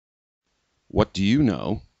What do you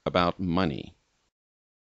know about money?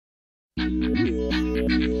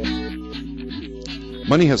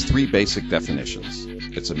 Money has three basic definitions.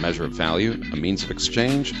 It's a measure of value, a means of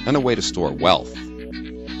exchange, and a way to store wealth.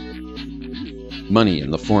 Money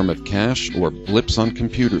in the form of cash or blips on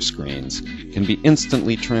computer screens can be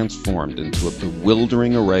instantly transformed into a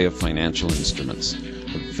bewildering array of financial instruments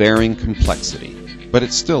of varying complexity, but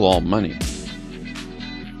it's still all money.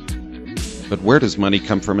 But where does money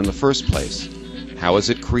come from in the first place? How is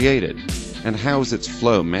it created? And how is its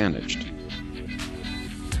flow managed?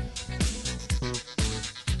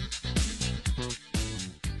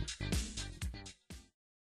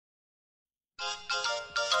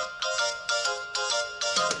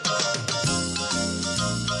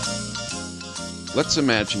 Let's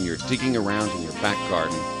imagine you're digging around in your back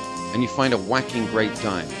garden and you find a whacking great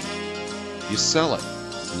diamond. You sell it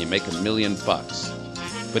and you make $1 million.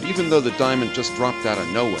 But even though the diamond just dropped out of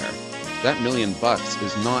nowhere, that $1 million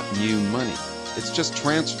is not new money. It's just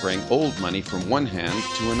transferring old money from one hand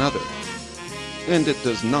to another. And it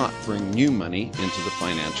does not bring new money into the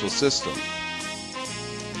financial system.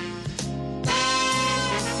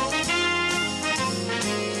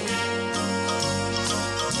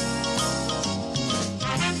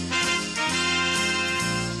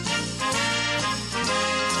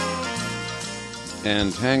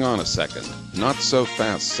 And hang on a second, not so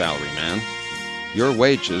fast, salaryman. Your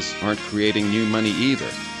wages aren't creating new money either.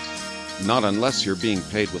 Not unless you're being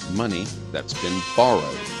paid with money that's been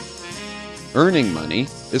borrowed. Earning money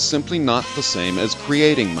is simply not the same as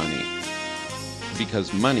creating money,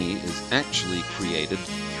 because money is actually created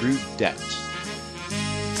through debt.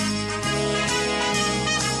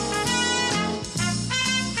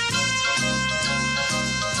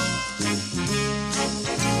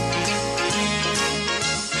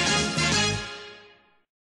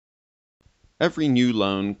 Every new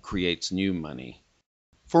loan creates new money.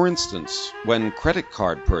 For instance, when credit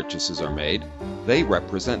card purchases are made, they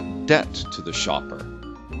represent debt to the shopper.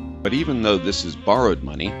 But even though this is borrowed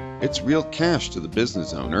money, it's real cash to the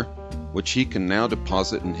business owner, which he can now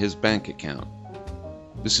deposit in his bank account.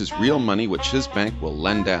 This is real money which his bank will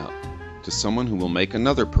lend out to someone who will make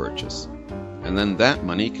another purchase, and then that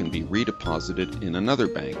money can be redeposited in another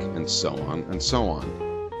bank, and so on and so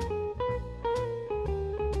on.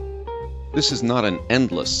 This is not an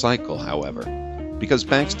endless cycle, however, because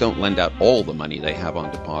banks don't lend out all the money they have on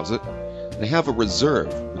deposit. They have a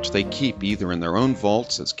reserve which they keep either in their own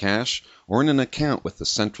vaults as cash or in an account with the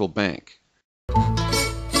central bank.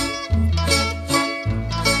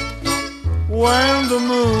 When the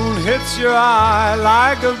moon hits your eye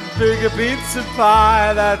like a big pizza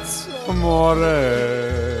pie, that's amore.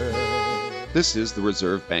 This is the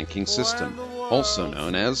reserve banking system, also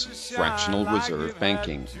known as fractional reserve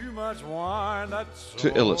banking.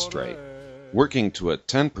 To illustrate, working to a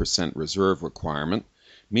 10% reserve requirement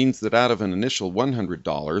means that out of an initial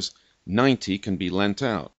 $100, 90 can be lent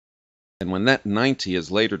out. And when that 90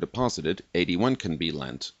 is later deposited, 81 can be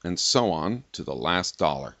lent, and so on to the last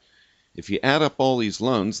dollar. If you add up all these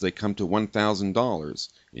loans, they come to $1,000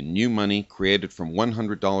 in new money created from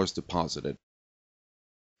 $100 deposited.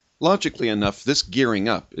 Logically enough, this gearing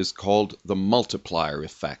up is called the multiplier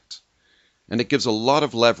effect, and it gives a lot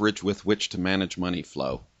of leverage with which to manage money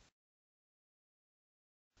flow.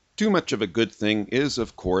 Too much of a good thing is,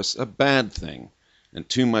 of course, a bad thing, and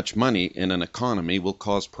too much money in an economy will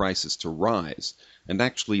cause prices to rise and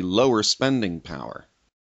actually lower spending power.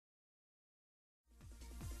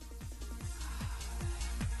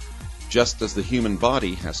 Just as the human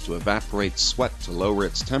body has to evaporate sweat to lower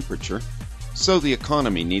its temperature, so the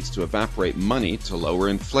economy needs to evaporate money to lower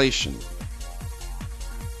inflation.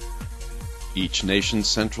 Each nation's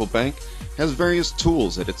central bank has various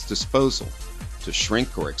tools at its disposal to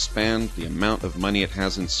shrink or expand the amount of money it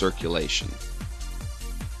has in circulation.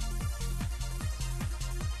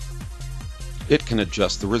 It can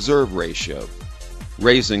adjust the reserve ratio.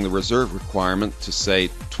 Raising the reserve requirement to, say,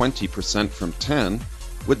 20% from 10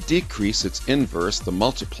 would decrease its inverse, the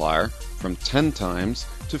multiplier, from 10 times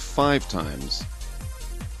to 5 times.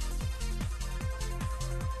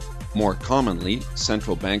 More commonly,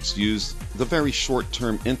 central banks use the very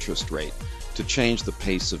short-term interest rate to change the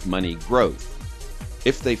pace of money growth.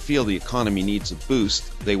 If they feel the economy needs a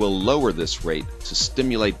boost, they will lower this rate to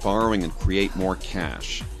stimulate borrowing and create more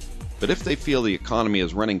cash. But if they feel the economy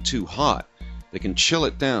is running too hot, they can chill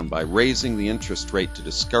it down by raising the interest rate to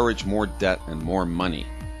discourage more debt and more money.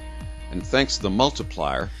 And thanks to the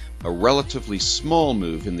multiplier, a relatively small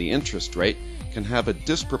move in the interest rate can have a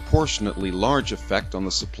disproportionately large effect on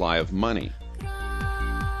the supply of money.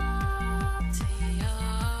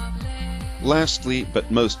 Lastly, but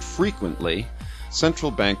most frequently,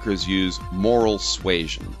 central bankers use moral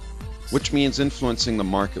suasion, which means influencing the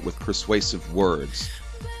market with persuasive words.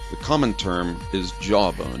 The common term is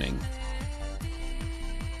jawboning.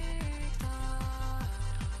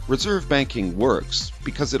 Reserve banking works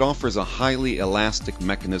because it offers a highly elastic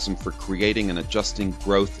mechanism for creating and adjusting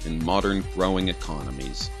growth in modern growing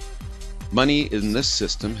economies. Money in this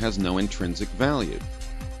system has no intrinsic value.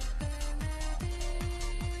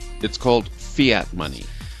 It's called fiat money.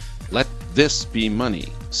 Let this be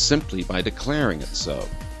money, simply by declaring it so.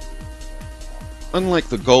 Unlike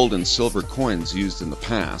the gold and silver coins used in the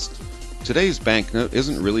past, today's banknote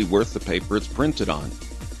isn't really worth the paper it's printed on.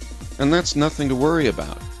 And that's nothing to worry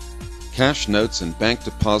about. Cash notes and bank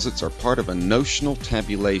deposits are part of a notional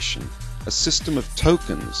tabulation, a system of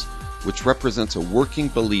tokens which represents a working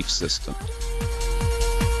belief system.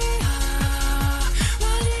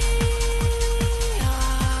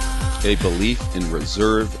 A belief in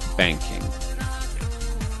reserve banking.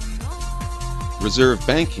 Reserve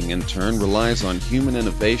banking, in turn, relies on human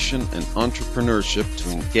innovation and entrepreneurship to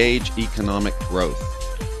engage economic growth.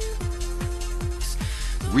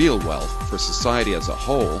 Real wealth for society as a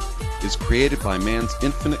whole is created by man's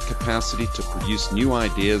infinite capacity to produce new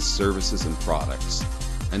ideas, services, and products,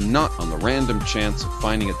 and not on the random chance of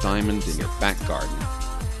finding a diamond in your back garden.